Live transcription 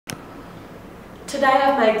Today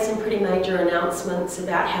I've made some pretty major announcements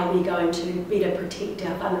about how we're going to better protect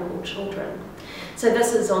our vulnerable children. So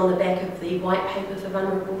this is on the back of the White Paper for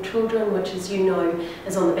Vulnerable Children, which, as you know,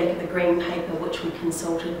 is on the back of the Green Paper, which we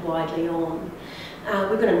consulted widely on.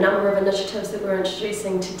 We've got a number of initiatives that we're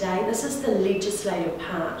introducing today. This is the legislative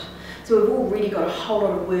part. So we've already got a whole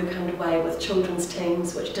lot of work underway with children's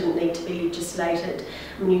teams which didn't need to be legislated,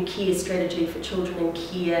 a new care strategy for children in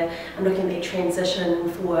care, and looking at their transition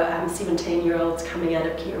for 17-year-olds coming out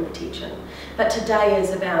of care and protection. But today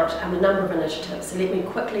is about a number of initiatives, so let me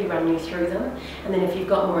quickly run you through them, and then if you've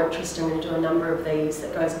got more interest, I'm going to do a number of these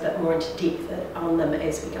that goes a bit more into depth on them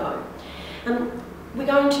as we go. We're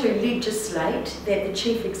going to legislate that the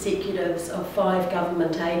chief executives of 5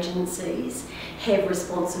 government agencies have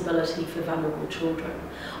responsibility for vulnerable children.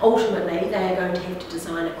 Ultimately, they are going to have to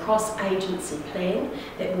design a cross-agency plan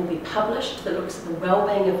that will be published that looks at the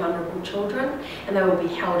well-being of vulnerable children, and they will be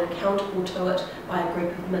held accountable to it by a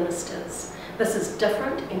group of ministers. This is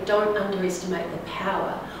different, and don't underestimate the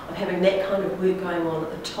power of having that kind of work going on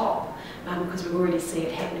at the top, because we already see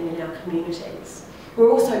it happening in our communities. We're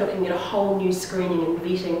also looking at a whole new screening and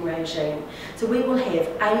vetting regime. So we will have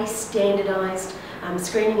a standardised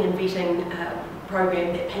screening and vetting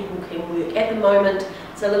program that people can work. At the moment,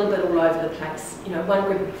 it's a little bit all over the place. You know, one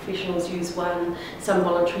group of professionals use one, some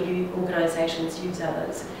voluntary organisations use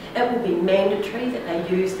others. It will be mandatory that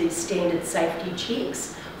they use these standard safety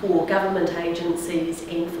checks for government agencies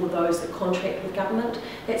and for those that contract with government.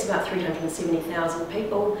 That's about 370,000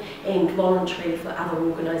 people, and voluntary for other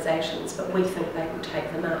organisations, but we think they will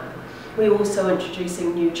take them up. We're also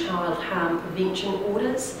introducing new child harm prevention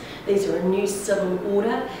orders. These are a new civil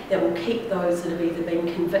order that will keep those that have either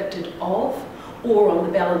been convicted of or, on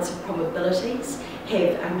the balance of probabilities,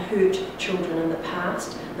 have hurt children in the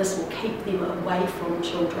past. This will keep them away from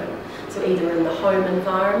children, so either in the home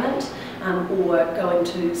environment or going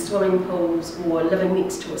to swimming pools or living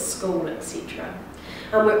next to a school, etc.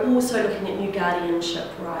 We're also looking at new guardianship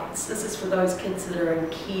rights. This is for those kids that are in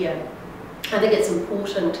care. I think it's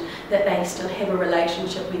important that they still have a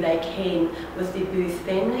relationship where they can with their birth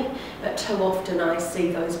family, but too often I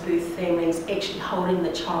see those birth families actually holding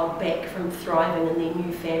the child back from thriving in their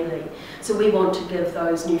new family. So we want to give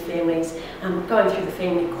those new families, going through the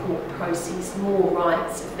family court process, more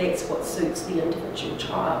rights if that's what suits the individual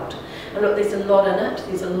child. And look, there's a lot in it,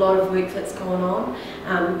 there's a lot of work that's gone on,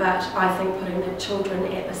 but I think putting the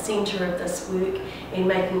children at the centre of this work and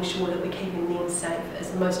making sure that we're keeping them safe is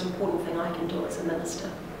the most important thing I can do as a minister.